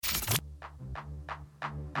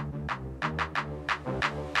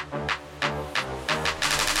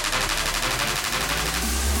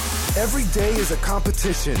Every day is a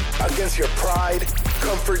competition against your pride,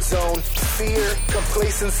 comfort zone, fear,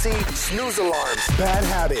 complacency, snooze alarms, bad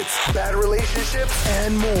habits, bad relationships,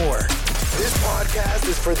 and more. This podcast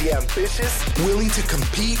is for the ambitious, willing to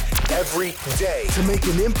compete every day to make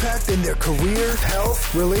an impact in their career,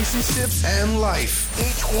 health, relationships, and life.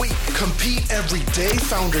 Each week, Compete Every Day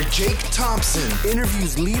founder Jake Thompson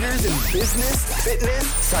interviews leaders in business, fitness,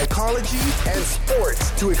 psychology, and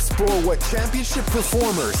sports to explore what championship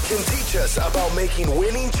performers can teach us about making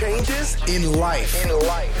winning changes in life.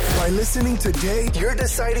 By listening today, you're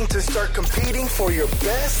deciding to start competing for your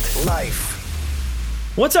best life.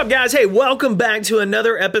 What's up, guys? Hey, welcome back to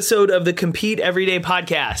another episode of the Compete Everyday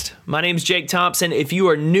podcast. My name's Jake Thompson. If you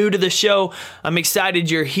are new to the show, I'm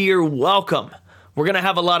excited you're here. Welcome. We're going to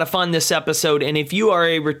have a lot of fun this episode, and if you are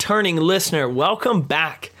a returning listener, welcome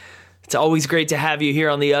back. It's always great to have you here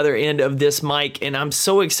on the other end of this mic, and I'm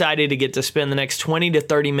so excited to get to spend the next 20 to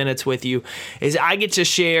 30 minutes with you as I get to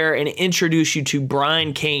share and introduce you to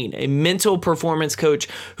Cain, a mental performance coach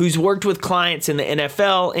who's worked with clients in the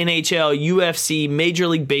NFL, NHL, UFC, Major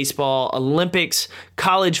League Baseball, Olympics,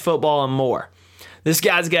 college football, and more. This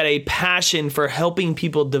guy's got a passion for helping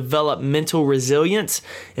people develop mental resilience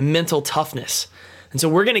and mental toughness. And so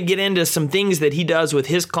we're going to get into some things that he does with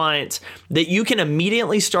his clients that you can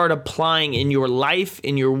immediately start applying in your life,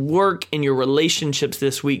 in your work, in your relationships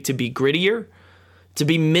this week to be grittier, to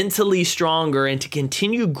be mentally stronger, and to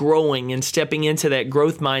continue growing and stepping into that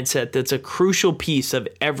growth mindset that's a crucial piece of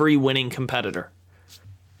every winning competitor.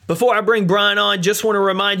 Before I bring Brian on, just want to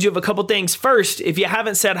remind you of a couple things. First, if you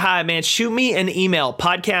haven't said hi, man, shoot me an email,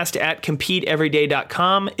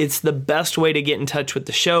 podcast@competeeveryday.com. It's the best way to get in touch with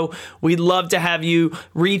the show. We'd love to have you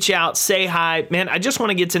reach out, say hi. Man, I just want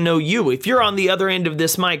to get to know you. If you're on the other end of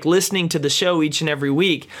this mic listening to the show each and every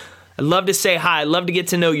week, I'd love to say hi. I'd love to get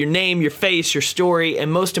to know your name, your face, your story,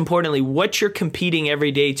 and most importantly, what you're competing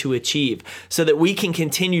every day to achieve so that we can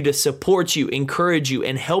continue to support you, encourage you,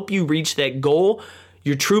 and help you reach that goal,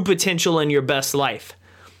 your true potential, and your best life.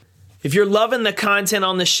 If you're loving the content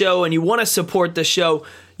on the show and you want to support the show,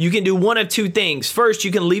 you can do one of two things. First,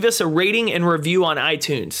 you can leave us a rating and review on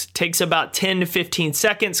iTunes. It takes about 10 to 15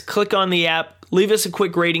 seconds. Click on the app, leave us a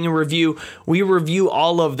quick rating and review. We review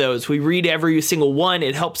all of those. We read every single one.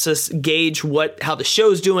 It helps us gauge how the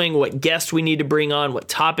show's doing, what guests we need to bring on, what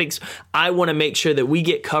topics I want to make sure that we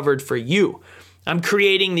get covered for you. I'm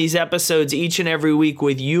creating these episodes each and every week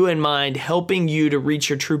with you in mind, helping you to reach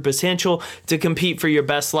your true potential to compete for your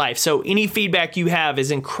best life. So any feedback you have is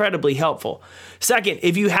incredibly helpful. Second,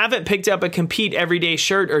 if you haven't picked up a Compete Everyday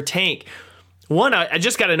shirt or tank, one, I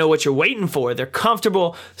just got to know what you're waiting for. They're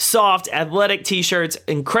comfortable, soft, athletic t-shirts,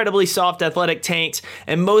 incredibly soft athletic tanks,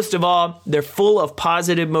 and most of all, they're full of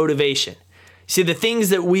positive motivation. See, the things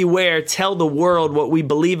that we wear tell the world what we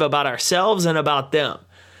believe about ourselves and about them.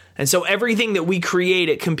 And so everything that we create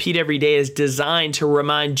at Compete Every Day is designed to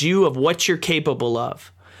remind you of what you're capable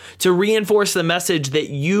of, to reinforce the message that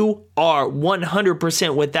you are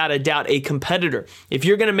 100% without a doubt a competitor. If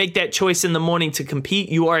you're going to make that choice in the morning to compete,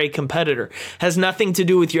 you are a competitor. It has nothing to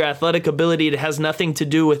do with your athletic ability. It has nothing to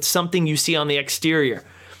do with something you see on the exterior.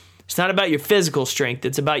 It's not about your physical strength.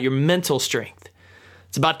 It's about your mental strength.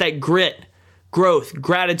 It's about that grit, growth,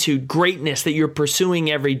 gratitude, greatness that you're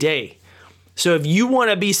pursuing every day. So if you want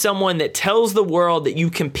to be someone that tells the world that you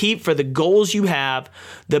compete for the goals you have,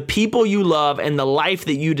 the people you love, and the life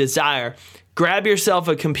that you desire, grab yourself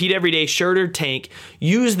a Compete Everyday shirt or tank.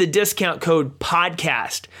 Use the discount code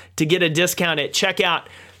PODCAST to get a discount at checkout.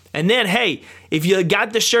 And then, hey, if you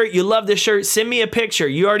got the shirt, you love the shirt, send me a picture.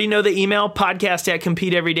 You already know the email,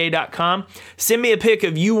 podcast@competeeveryday.com. Send me a pic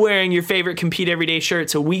of you wearing your favorite Compete Everyday shirt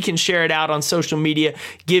so we can share it out on social media,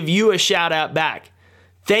 give you a shout out back.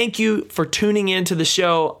 Thank you for tuning into the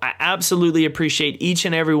show. I absolutely appreciate each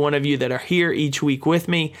and every one of you that are here each week with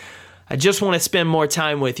me. I just want to spend more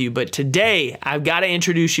time with you. But today, I've got to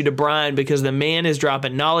introduce you to Brian because the man is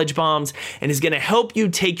dropping knowledge bombs and is going to help you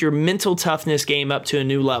take your mental toughness game up to a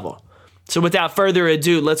new level. So without further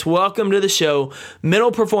ado, let's welcome to the show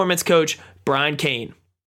mental performance coach Brian Cain.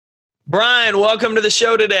 Brian, welcome to the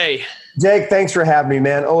show today. Jake, thanks for having me,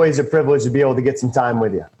 man. Always a privilege to be able to get some time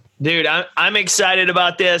with you. Dude, I'm excited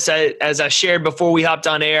about this. As I shared before we hopped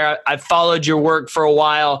on air, I've followed your work for a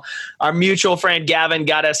while. Our mutual friend Gavin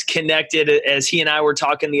got us connected as he and I were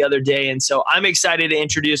talking the other day. And so I'm excited to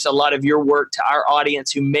introduce a lot of your work to our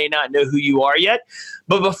audience who may not know who you are yet.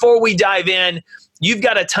 But before we dive in, you've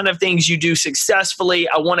got a ton of things you do successfully.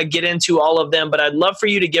 I want to get into all of them, but I'd love for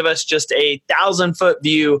you to give us just a 1,000-foot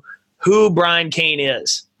view who Brian Cain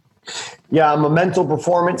is. Yeah, I'm a mental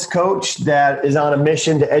performance coach that is on a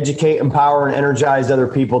mission to educate, empower, and energize other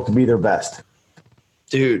people to be their best.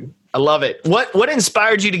 Dude, I love it. What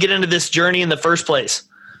inspired you to get into this journey in the first place?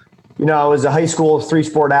 I was a high school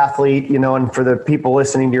 3-sport athlete, and for the people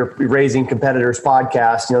listening to your Raising Competitors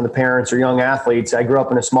podcast, the parents are young athletes. I grew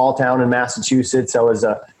up in a small town in Massachusetts. I was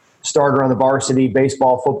a starter on the varsity,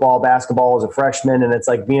 baseball, football, basketball as a freshman, and it's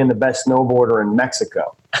like being the best snowboarder in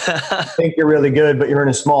Mexico. I think you're really good, but you're in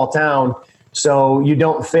a small town, so you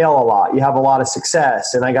don't fail a lot. You have a lot of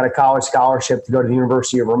success, and I got a college scholarship to go to the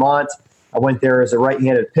University of Vermont. I went there as a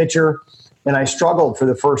right-handed pitcher. And I struggled for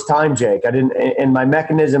the first time, Jake. And my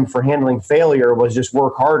mechanism for handling failure was just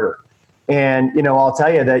work harder. And, I'll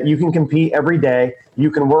tell you that you can compete every day. You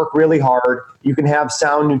can work really hard. You can have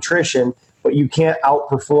sound nutrition, but you can't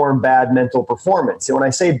outperform bad mental performance. And when I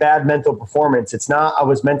say bad mental performance, it's not I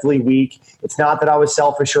was mentally weak. It's not that I was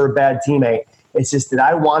selfish or a bad teammate. It's just that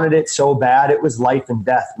I wanted it so bad. It was life and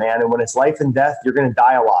death, man. And when it's life and death, you're going to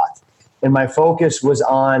die a lot. And my focus was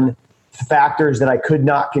on factors that I could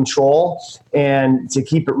not control. And to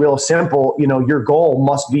keep it real simple, your goal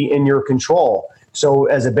must be in your control. So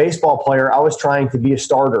as a baseball player, I was trying to be a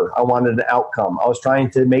starter. I wanted an outcome. I was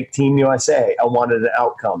trying to make Team USA. I wanted an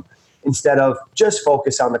outcome. Instead of just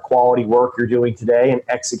focus on the quality work you're doing today and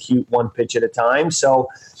execute one pitch at a time. So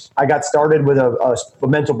I got started with a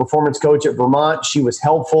mental performance coach at Vermont. She was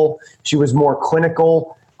helpful. She was more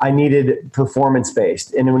clinical. I needed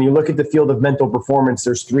performance-based. And when you look at the field of mental performance,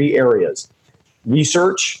 there's 3 areas: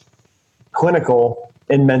 research, clinical,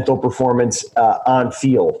 and mental performance on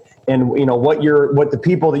field. And what the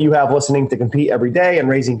people that you have listening to compete every day and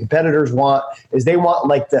Raising Competitors want is they want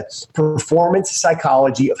like the performance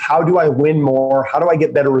psychology of how do I win more? How do I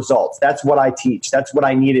get better results? That's what I teach. That's what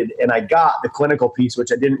I needed. And I got the clinical piece,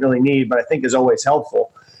 which I didn't really need, but I think is always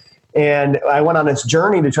helpful. And I went on this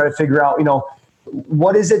journey to try to figure out,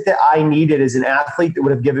 what is it that I needed as an athlete that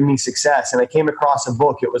would have given me success? And I came across a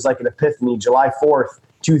book. It was like an epiphany. July 4th,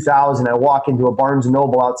 2000, I walk into a Barnes &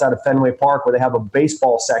 Noble outside of Fenway Park where they have a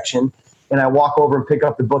baseball section. And I walk over and pick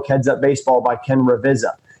up the book Heads Up Baseball by Ken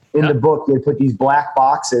Ravizza. In the book, they put these black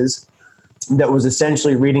boxes that was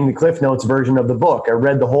essentially reading the Cliff Notes version of the book. I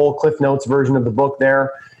read the whole Cliff Notes version of the book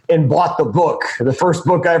there and bought the book, the first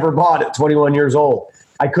book I ever bought at 21 years old.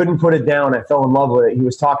 I couldn't put it down. I fell in love with it. He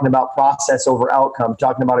was talking about process over outcome,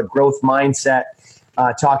 talking about a growth mindset,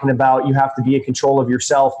 talking about you have to be in control of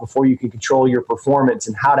yourself before you can control your performance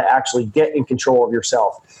and how to actually get in control of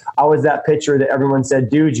yourself. I was that pitcher that everyone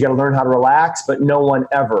said, dude, you got to learn how to relax, but no one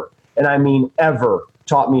ever, and I mean ever,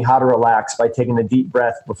 taught me how to relax by taking a deep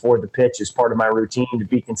breath before the pitch as part of my routine to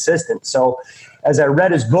be consistent. So as I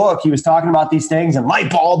read his book, he was talking about these things and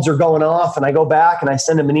light bulbs are going off, and I go back and I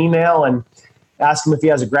send him an email and ask him if he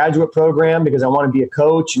has a graduate program because I want to be a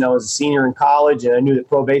coach. I was a senior in college and I knew that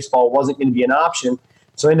pro baseball wasn't going to be an option.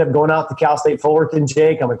 So I ended up going out to Cal State Fullerton,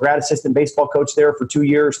 Jake. I'm a grad assistant baseball coach there for 2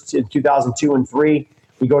 years in 2002 and 3.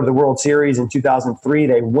 We go to the World Series in 2003.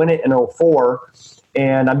 They win it in 2004.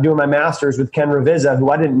 And I'm doing my master's with Ken Ravizza, who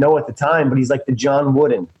I didn't know at the time, but he's like the John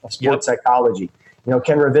Wooden of sports psychology.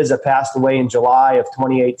 Ken Ravizza passed away in July of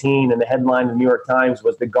 2018, and the headline in the New York Times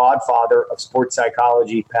was the godfather of sports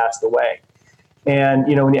psychology passed away. And,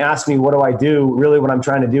 when you ask me, what do I do? Really what I'm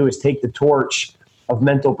trying to do is take the torch of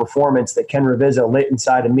mental performance that Ken Ravizza lit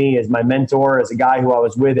inside of me as my mentor, as a guy who I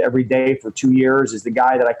was with every day for 2 years, as the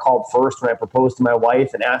guy that I called first when I proposed to my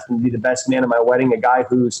wife and asked him to be the best man at my wedding, a guy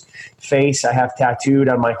whose face I have tattooed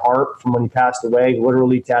on my heart from when he passed away,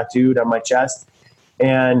 literally tattooed on my chest.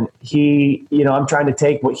 And he, I'm trying to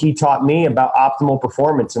take what he taught me about optimal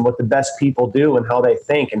performance and what the best people do and how they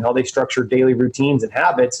think and how they structure daily routines and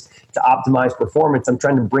habits to optimize performance. I'm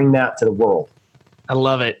trying to bring that to the world. I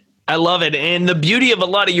love it. I love it. And the beauty of a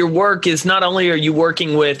lot of your work is not only are you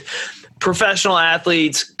working with professional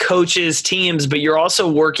athletes, coaches, teams, but you're also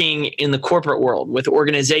working in the corporate world with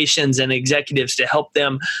organizations and executives to help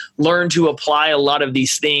them learn to apply a lot of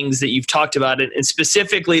these things that you've talked about. And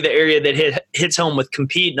specifically the area that hits home with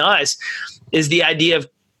Compete Nice is the idea of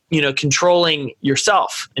controlling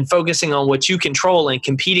yourself and focusing on what you control and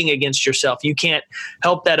competing against yourself. You can't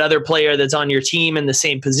help that other player that's on your team in the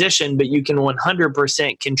same position, but you can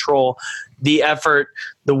 100% control the effort,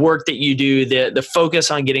 the work that you do, the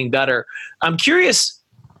focus on getting better. I'm curious,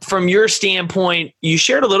 from your standpoint, you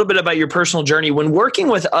shared a little bit about your personal journey. When working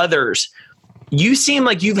with others, you seem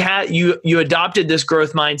like you adopted this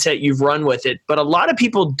growth mindset, you've run with it, but a lot of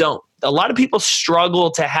people don't. A lot of people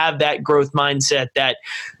struggle to have that growth mindset that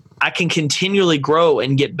I can continually grow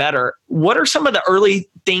and get better. What are some of the early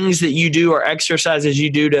things that you do or exercises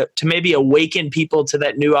you do to maybe awaken people to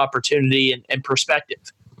that new opportunity and perspective?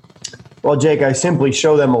 Well, Jake, I simply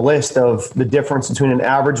show them a list of the difference between an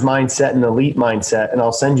average mindset and an elite mindset, and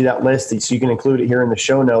I'll send you that list so you can include it here in the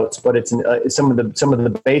show notes. But it's some of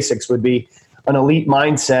the basics would be an elite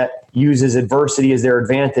mindset uses adversity as their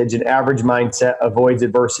advantage, an average mindset avoids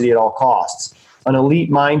adversity at all costs. An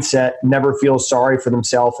elite mindset never feels sorry for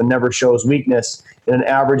themselves and never shows weakness, and an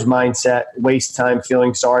average mindset wastes time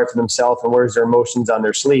feeling sorry for themselves and wears their emotions on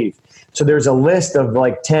their sleeve. So there's a list of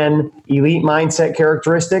like 10 elite mindset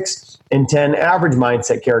characteristics and 10 average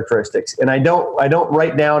mindset characteristics. And I don't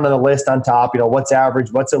write down on the list on top, what's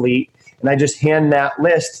average, what's elite. And I just hand that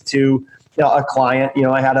list to a client.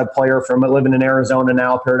 I had a player from living in Arizona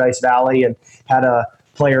now, Paradise Valley, and had a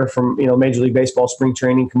player from, Major League Baseball spring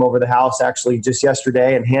training come over the house actually just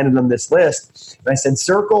yesterday and handed them this list. And I said,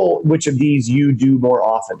 circle which of these you do more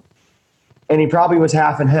often. And he probably was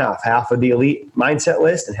half and half of the elite mindset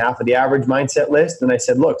list and half of the average mindset list. And I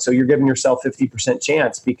said, look, so you're giving yourself 50%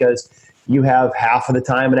 chance because you have half of the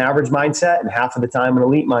time an average mindset and half of the time an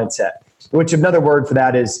elite mindset, which another word for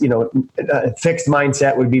that is, a fixed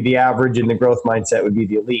mindset would be the average and the growth mindset would be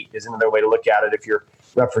the elite is another way to look at it if you're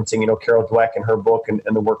referencing, Carol Dweck and her book and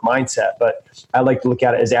the work mindset. But I like to look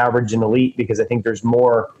at it as average and elite because I think there's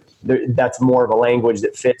more, that's more of a language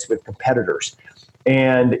that fits with competitors.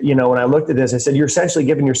 And, when I looked at this, I said, you're essentially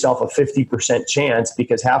giving yourself a 50% chance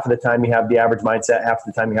because half of the time you have the average mindset, half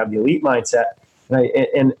of the time you have the elite mindset.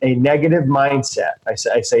 And a negative mindset, I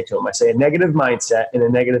say to him, a negative mindset and a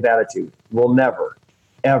negative attitude will never,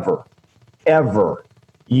 ever, ever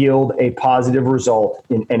yield a positive result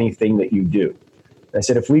in anything that you do. I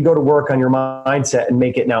said, if we go to work on your mindset and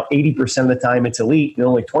make it now 80% of the time it's elite and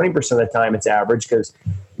only 20% of the time it's average, because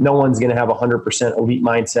no one's going to have 100% elite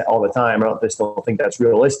mindset all the time. I still think that's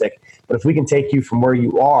realistic. But if we can take you from where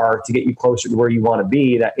you are to get you closer to where you want to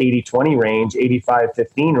be, that 80-20 range,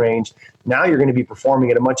 85-15 range, now you're going to be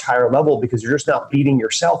performing at a much higher level because you're just not beating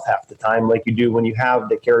yourself half the time like you do when you have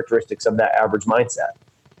the characteristics of that average mindset.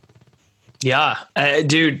 Yeah,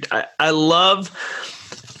 dude, I love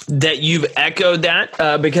that you've echoed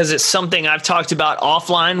that because it's something I've talked about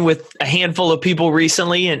offline with a handful of people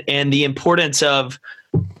recently and the importance of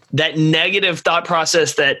that negative thought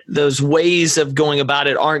process, that those ways of going about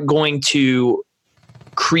it aren't going to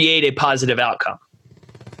create a positive outcome.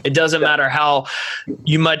 It doesn't matter how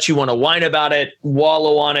much you want to whine about it,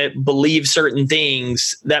 wallow on it, believe certain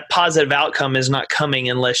things. That positive outcome is not coming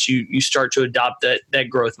unless you start to adopt that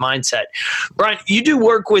growth mindset. Brian, you do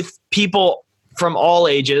work with people from all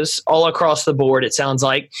ages, all across the board, it sounds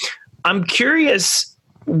like. I'm curious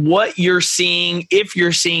what you're seeing, if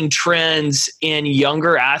you're seeing trends in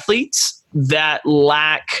younger athletes that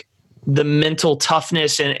lack the mental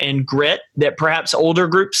toughness and grit that perhaps older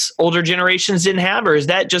generations didn't have, or is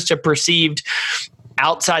that just a perceived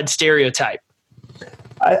outside stereotype?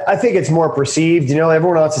 I think it's more perceived.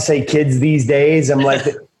 Everyone wants to say kids these days. I'm like,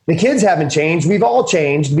 the kids haven't changed. We've all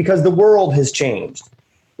changed because the world has changed.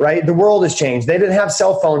 Right? The world has changed. They didn't have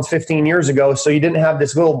cell phones 15 years ago, so you didn't have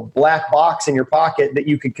this little black box in your pocket that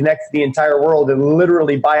you could connect to the entire world and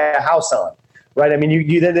literally buy a house on. Right? I mean,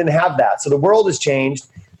 you didn't have that. So the world has changed.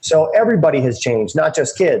 So everybody has changed, not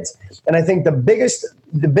just kids. And I think the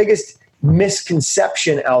biggest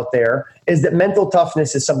misconception out there is that mental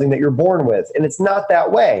toughness is something that you're born with. And it's not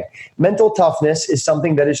that way. Mental toughness is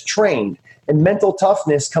something that is trained. And mental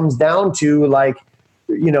toughness comes down to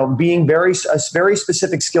being a very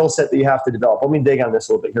specific skill set that you have to develop. Let me dig on this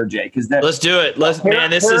a little bit here, Jake. Let's do it.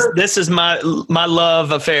 This is my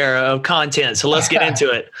love affair of content. So let's get into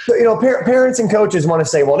it. So, parents and coaches want to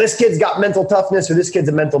say, well, this kid's got mental toughness or this kid's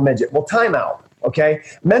a mental midget. Well, time out. Okay.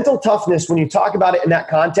 Mental toughness, when you talk about it in that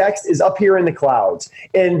context, is up here in the clouds.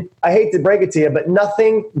 And I hate to break it to you, but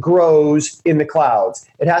nothing grows in the clouds.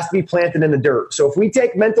 It has to be planted in the dirt. So if we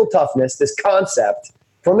take mental toughness, this concept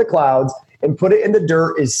from the clouds, and put it in the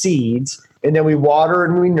dirt as seeds, and then we water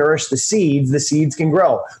and we nourish the seeds can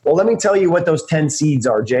grow. Well, let me tell you what those 10 seeds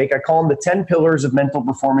are, Jake. I call them the 10 pillars of mental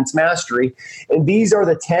performance mastery. And these are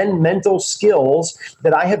the 10 mental skills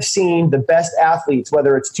that I have seen the best athletes,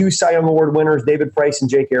 whether it's 2 Cy Young Award winners, David Price and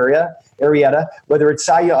Jake Arrieta, whether it's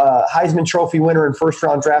Heisman Trophy winner and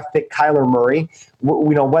first-round draft pick Kyler Murray,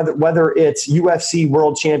 whether it's UFC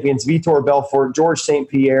world champions Vitor Belfort, George St.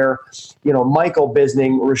 Pierre, Michael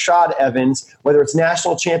Bisning, Rashad Evans, whether it's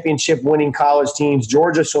national championship winning college teams,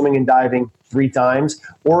 Georgia swimming and diving 3 times,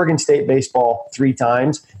 Oregon State baseball 3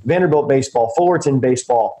 times, Vanderbilt baseball, Fullerton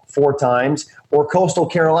baseball 4 times, or Coastal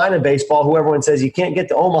Carolina baseball, who everyone says you can't get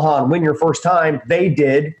to Omaha and win your first time. They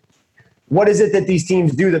did. What is it that these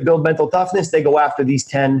teams do that build mental toughness? They go after these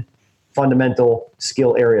 10 fundamental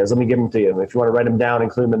skill areas. Let me give them to you. If you want to write them down,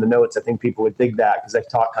 include them in the notes, I think people would dig that because I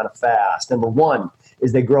talk kind of fast. Number one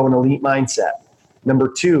is they grow an elite mindset. Number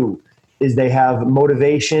two is they have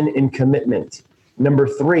motivation and commitment. Number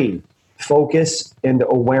three, focus and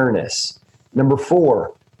awareness. Number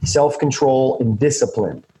four, self-control and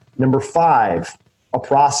discipline. Number five, a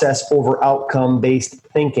process over outcome-based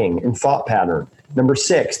thinking and thought pattern. Number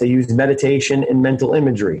six, they use meditation and mental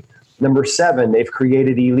imagery. Number seven, they've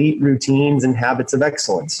created elite routines and habits of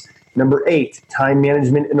excellence. Number eight, time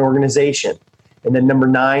management and organization. And then number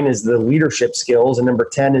nine is the leadership skills. And number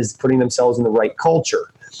 10 is putting themselves in the right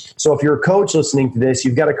culture. So if you're a coach listening to this,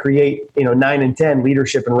 you've got to create, 9 and 10,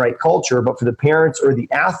 leadership and right culture. But for the parents or the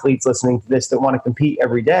athletes listening to this that want to compete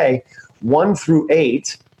every day, 1 through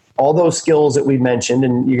 8, all those skills that we mentioned,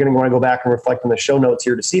 and you're going to want to go back and reflect on the show notes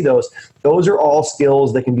here to see those are all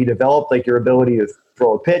skills that can be developed, like your ability to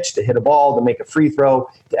throw a pitch, to hit a ball, to make a free throw,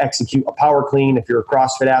 to execute a power clean. If you're a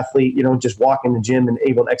CrossFit athlete, you don't just walk in the gym and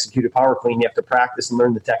able to execute a power clean. You have to practice and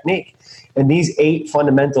learn the technique. And these 8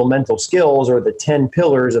 fundamental mental skills, or the 10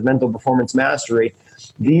 pillars of mental performance mastery,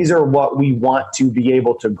 these are what we want to be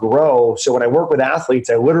able to grow. So when I work with athletes,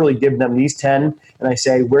 I literally give them these 10 and I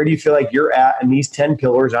say, where do you feel like you're at in these 10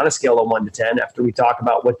 pillars on a scale of 1 to 10 after we talk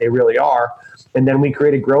about what they really are? And then we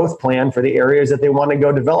create a growth plan for the areas that they want to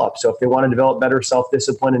go develop. So if they want to develop better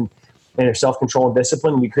self-discipline and self-control and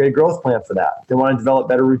discipline, we create a growth plan for that. If they want to develop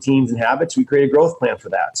better routines and habits, we create a growth plan for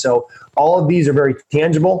that. So all of these are very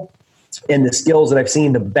tangible. And the skills that I've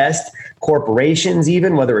seen the best corporations,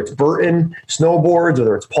 even whether it's Burton Snowboards,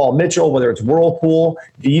 whether it's Paul Mitchell, whether it's Whirlpool,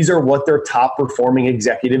 these are what their top performing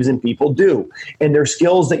executives and people do. And they're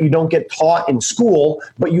skills that you don't get taught in school,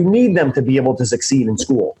 but you need them to be able to succeed in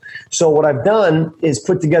school. So what I've done is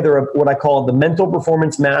put together what I call the Mental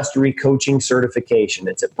Performance Mastery Coaching Certification.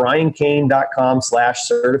 It's at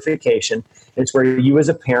briancain.com/certification. It's where you as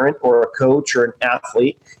a parent or a coach or an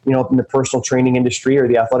athlete, in the personal training industry or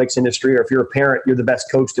the athletics industry, or if you're a parent, you're the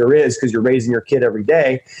best coach there is because you're raising your kid every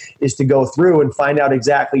day, is to go through and find out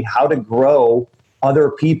exactly how to grow other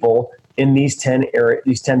people in these 10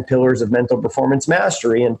 pillars of mental performance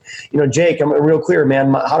mastery. And, Jake, I'm real clear,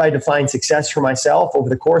 man. How do I define success for myself over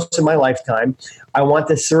the course of my lifetime? I want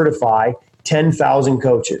to certify 10,000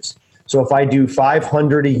 coaches. So if I do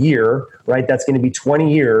 500 a year, right, that's going to be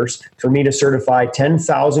 20 years for me to certify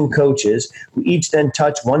 10,000 coaches who each then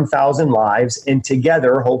touch 1,000 lives. And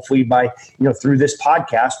together, hopefully by, through this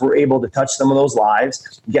podcast, we're able to touch some of those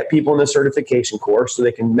lives, get people in the certification course so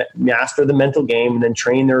they can master the mental game and then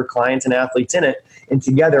train their clients and athletes in it. And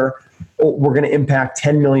together, we're going to impact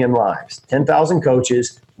 10 million lives, 10,000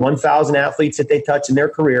 coaches, 1,000 athletes that they touch in their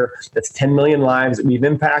career. That's 10 million lives that we've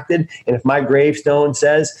impacted. And if my gravestone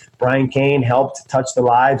says Brian Cain helped touch the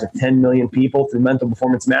lives of 10 million people through mental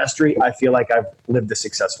performance mastery, I feel like I've lived a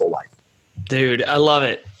successful life. Dude, I love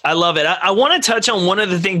it. I love it. I want to touch on one of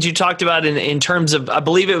the things you talked about in terms of, I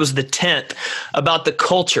believe it was the 10th, about the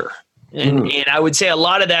culture. And I would say a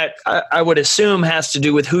lot of that, I would assume, has to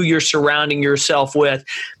do with who you're surrounding yourself with,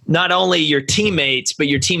 not only your teammates, but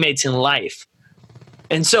your teammates in life.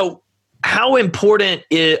 And so how important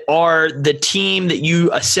are the team that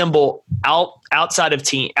you assemble outside of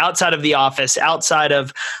the office, outside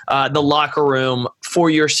of the locker room for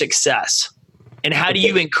your success? And how do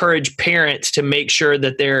you encourage parents to make sure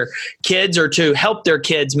that their kids, or to help their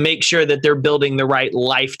kids make sure that they're building the right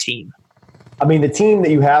life team? I mean, the team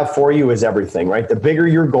that you have for you is everything, right? The bigger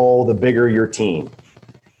your goal, the bigger your team.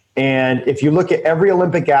 And if you look at every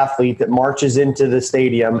Olympic athlete that marches into the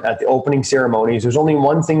stadium at the opening ceremonies, there's only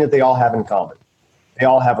one thing that they all have in common. They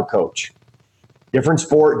all have a coach. Different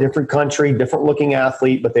sport, different country, different looking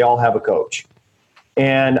athlete, but they all have a coach.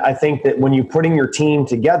 And I think that when you're putting your team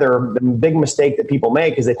together, the big mistake that people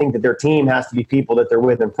make is they think that their team has to be people that they're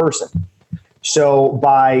with in person. So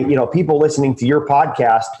by, people listening to your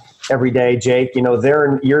podcast every day, Jake,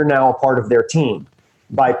 you're now a part of their team.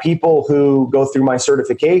 By people who go through my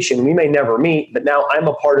certification, we may never meet, but now I'm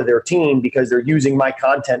a part of their team because they're using my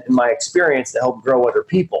content and my experience to help grow other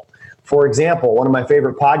people. For example, one of my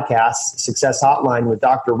favorite podcasts, Success Hotline with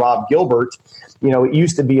Dr. Rob Gilbert, it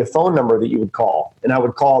used to be a phone number that you would call, and I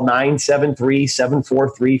would call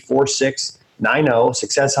 973-743-4690,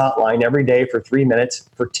 Success Hotline, every day for 3 minutes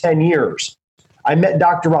for 10 years. I met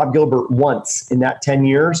Dr. Rob Gilbert once in that 10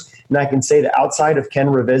 years, and I can say that outside of Ken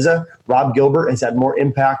Ravizza, Rob Gilbert has had more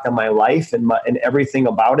impact on my life and everything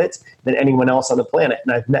about it than anyone else on the planet.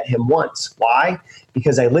 And I've met him once. Why?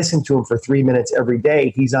 Because I listen to him for 3 minutes every day.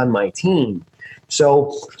 He's on my team.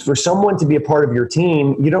 So for someone to be a part of your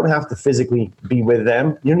team, you don't have to physically be with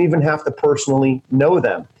them. You don't even have to personally know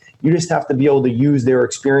them. You just have to be able to use their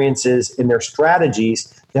experiences and their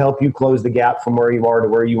strategies to help you close the gap from where you are to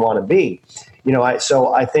where you want to be.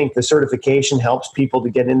 So I think the certification helps people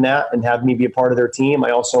to get in that and have me be a part of their team.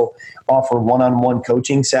 I also offer one-on-one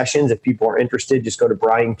coaching sessions. If people are interested, just go to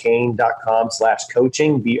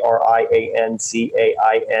briancain.com/coaching,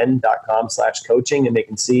 BrianCain.com/coaching, and they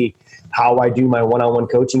can see how I do my one-on-one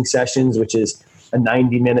coaching sessions, which is a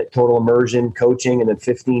 90-minute total immersion coaching and then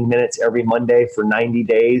 15 minutes every Monday for 90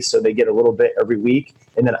 days. So they get a little bit every week.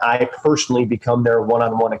 And then I personally become their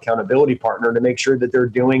one-on-one accountability partner to make sure that they're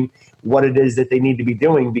doing what it is that they need to be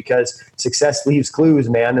doing, because success leaves clues,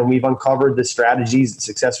 man. And we've uncovered the strategies that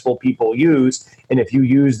successful people use. And if you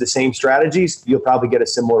use the same strategies, you'll probably get a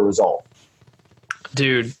similar result.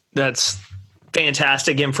 Dude, that's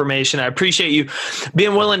fantastic information. I appreciate you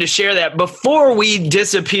being willing to share that. Before we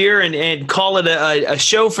disappear and call it a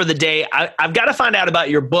show for the day, I've got to find out about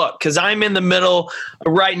your book, because I'm in the middle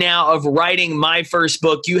right now of writing my first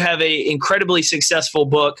book. You have an incredibly successful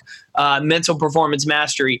book, Mental Performance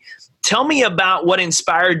Mastery. Tell me about what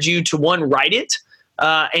inspired you to, one, write it,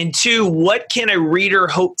 and two, what can a reader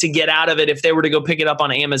hope to get out of it if they were to go pick it up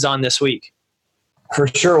on Amazon this week? For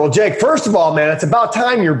sure. Well, Jake, first of all, man, it's about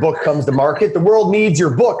time your book comes to market. The world needs your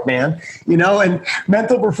book, man. And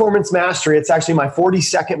Mental Performance Mastery, it's actually my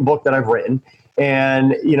 42nd book that I've written.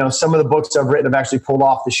 And, some of the books I've written I've actually pulled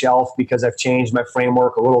off the shelf because I've changed my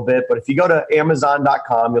framework a little bit. But if you go to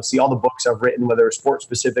Amazon.com, you'll see all the books I've written, whether it's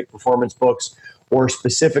sport-specific performance books or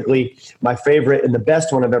specifically my favorite and the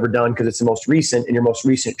best one I've ever done, because it's the most recent, and your most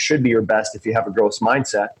recent should be your best if you have a growth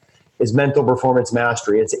mindset, is Mental Performance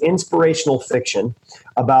Mastery. It's an inspirational fiction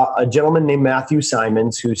about a gentleman named Matthew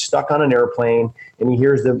Simons who's stuck on an airplane, and he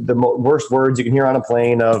hears the worst words you can hear on a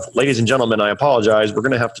plane of, "Ladies and gentlemen, I apologize. We're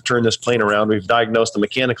going to have to turn this plane around. We've diagnosed a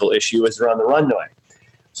mechanical issue," as they're on the runway.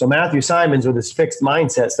 So Matthew Simons, with his fixed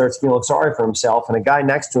mindset, starts feeling sorry for himself, and a guy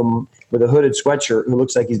next to him with a hooded sweatshirt who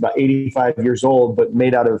looks like he's about 85 years old but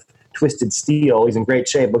made out of twisted steel, he's in great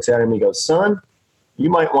shape, looks at him and he goes, "Son, you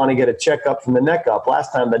might want to get a checkup from the neck up.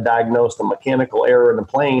 Last time they diagnosed a mechanical error in the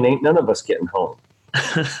plane, ain't none of us getting home."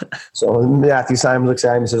 So Matthew Simons looks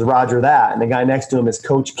at him and says, "Roger that." And the guy next to him is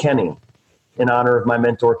Coach Kenny, in honor of my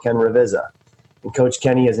mentor, Ken Ravizza. And Coach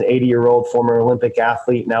Kenny is an 80-year-old former Olympic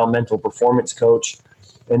athlete, now mental performance coach.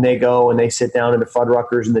 And they go and they sit down in the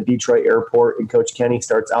Fuddruckers in the Detroit airport, and Coach Kenny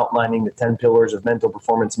starts outlining the 10 pillars of mental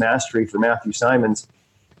performance mastery for Matthew Simons.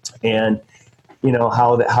 And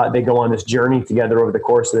how they go on this journey together over the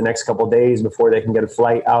course of the next couple of days before they can get a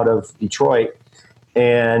flight out of Detroit.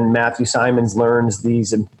 And Matthew Simons learns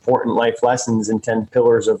these important life lessons and 10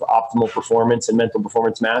 pillars of optimal performance and mental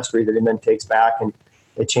performance mastery that he then takes back, and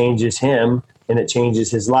it changes him and it changes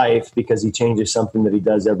his life because he changes something that he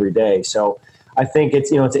does every day. So I think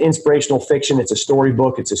it's an inspirational fiction. It's a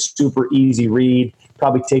storybook. It's a super easy read.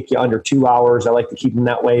 Probably take you under 2 hours. I like to keep them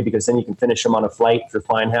that way because then you can finish them on a flight if you're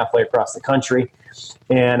flying halfway across the country.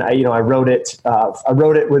 And I wrote it. I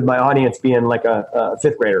wrote it with my audience being like a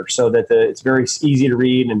fifth grader, so that it's very easy to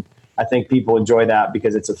read, and I think people enjoy that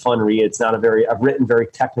because it's a fun read. It's not I've written very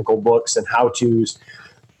technical books and how-tos,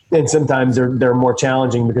 and sometimes they're more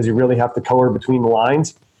challenging because you really have to color between the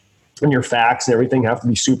lines. And your facts and everything have to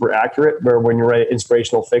be super accurate. Where when you write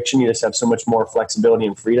inspirational fiction, you just have so much more flexibility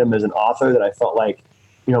and freedom as an author that I felt like,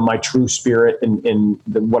 my true spirit and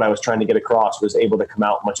what I was trying to get across was able to come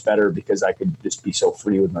out much better because I could just be so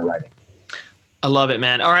free with my writing. I love it,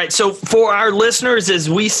 man. All right. So for our listeners, as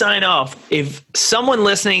we sign off, if someone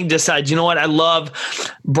listening decides, you know what, I love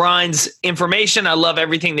Brian's information, I love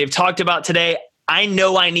everything they've talked about today, I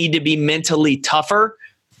know I need to be mentally tougher.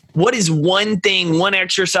 What is one thing, one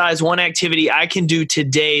exercise, one activity I can do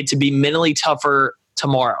today to be mentally tougher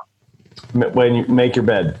tomorrow? When you make your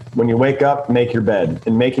bed. When you wake up, make your bed.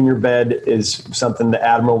 And making your bed is something that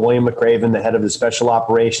Admiral William McRaven, the head of the Special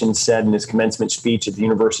Operations, said in his commencement speech at the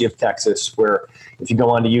University of Texas, where if you go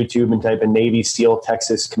onto YouTube and type in Navy SEAL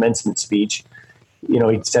Texas commencement speech, he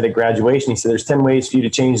said at graduation, he said, there's 10 ways for you to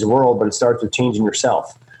change the world, but it starts with changing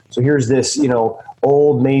yourself. So here's this,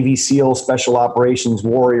 old Navy SEAL Special Operations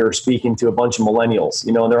warrior speaking to a bunch of millennials,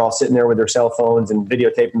 and they're all sitting there with their cell phones and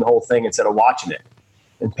videotaping the whole thing instead of watching it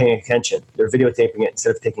and paying attention. They're videotaping it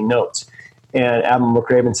instead of taking notes. And Admiral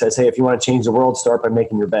McRaven says, hey, if you want to change the world, start by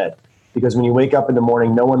making your bed. Because when you wake up in the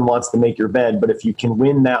morning, no one wants to make your bed. But if you can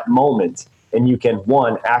win that moment and you can,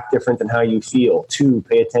 1, act different than how you feel, 2,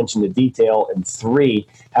 pay attention to detail, and 3,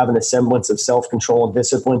 having a semblance of self-control and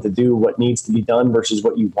discipline to do what needs to be done versus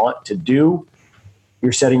what you want to do,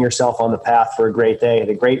 you're setting yourself on the path for a great day. And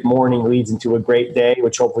a great morning leads into a great day,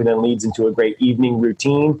 which hopefully then leads into a great evening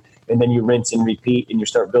routine. and then you rinse and repeat, and you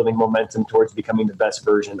start building momentum towards becoming the best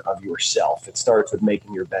version of yourself. It starts with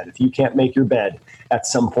making your bed. If you can't make your bed at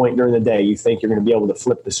some point during the day, you think you're going to be able to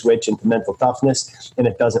flip the switch into mental toughness, and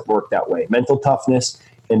it doesn't work that way. Mental toughness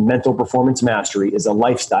and mental performance mastery is a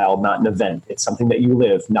lifestyle, not an event. It's something that you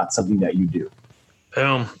live, not something that you do.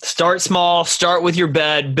 Boom. Start small, start with your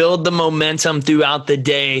bed, build the momentum throughout the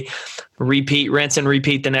day, repeat, rinse, and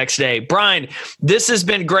repeat the next day. Brian, this has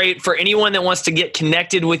been great. For anyone that wants to get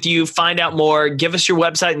connected with you, find out more, give us your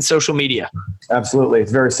website and social media. Absolutely.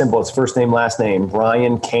 It's very simple. It's first name, last name,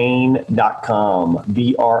 BrianCain.com,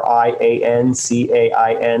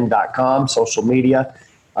 BrianCain.com. Social media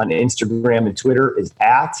on Instagram and Twitter is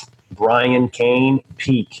at Brian Cain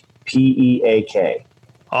Peak, Peak.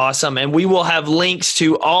 Awesome. And we will have links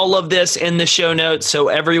to all of this in the show notes so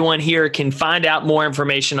everyone here can find out more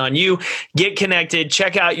information on you, get connected,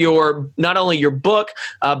 check out not only your book,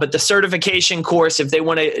 but the certification course if they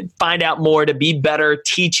want to find out more to be better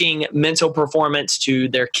teaching mental performance to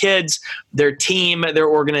their kids, their team, their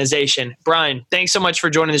organization. Brian, thanks so much for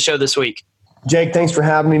joining the show this week. Jake, thanks for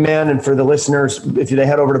having me, man. And for the listeners, if they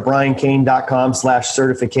head over to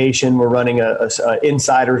briancain.com/certification, we're running a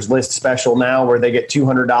insiders list special now where they get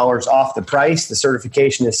 $200 off the price. The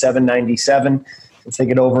certification is $797. If they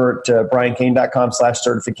get over to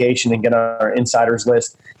briancain.com/certification and get on our insiders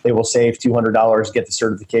list, they will save $200, get the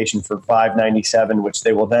certification for $597, which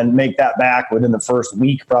they will then make that back within the first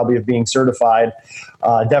week, probably, of being certified.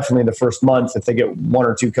 Definitely the first month if they get 1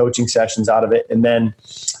 or 2 coaching sessions out of it. And then,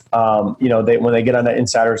 when they get on that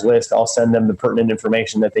insiders list, I'll send them the pertinent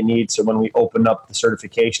information that they need. So when we open up the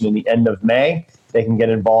certification in the end of May, they can get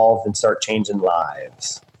involved and start changing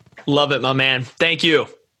lives. Love it, my man. Thank you.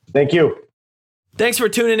 Thank you. Thanks for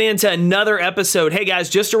tuning in to another episode. Hey guys,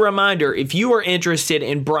 just a reminder, if you are interested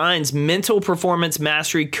in Brian's Mental Performance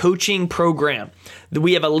Mastery Coaching Program,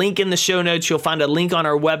 we have a link in the show notes. You'll find a link on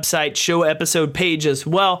our website, show episode page as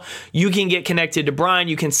well. You can get connected to Brian.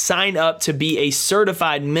 You can sign up to be a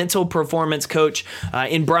certified mental performance coach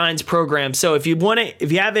in Brian's program. So if you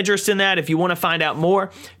have interest in that, if you want to find out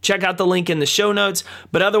more, check out the link in the show notes.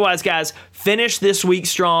 But otherwise, guys, finish this week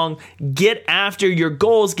strong. Get after your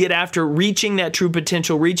goals. Get after reaching that true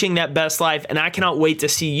potential, reaching that best life. And I cannot wait to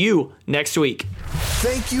see you next week.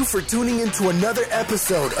 Thank you for tuning into another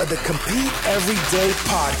episode of the Compete Everyday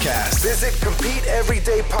Podcast. Visit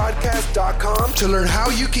CompeteEverydayPodcast.com to learn how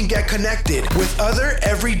you can get connected with other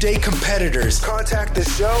everyday competitors, contact the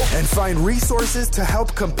show, and find resources to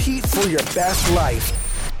help compete for your best life.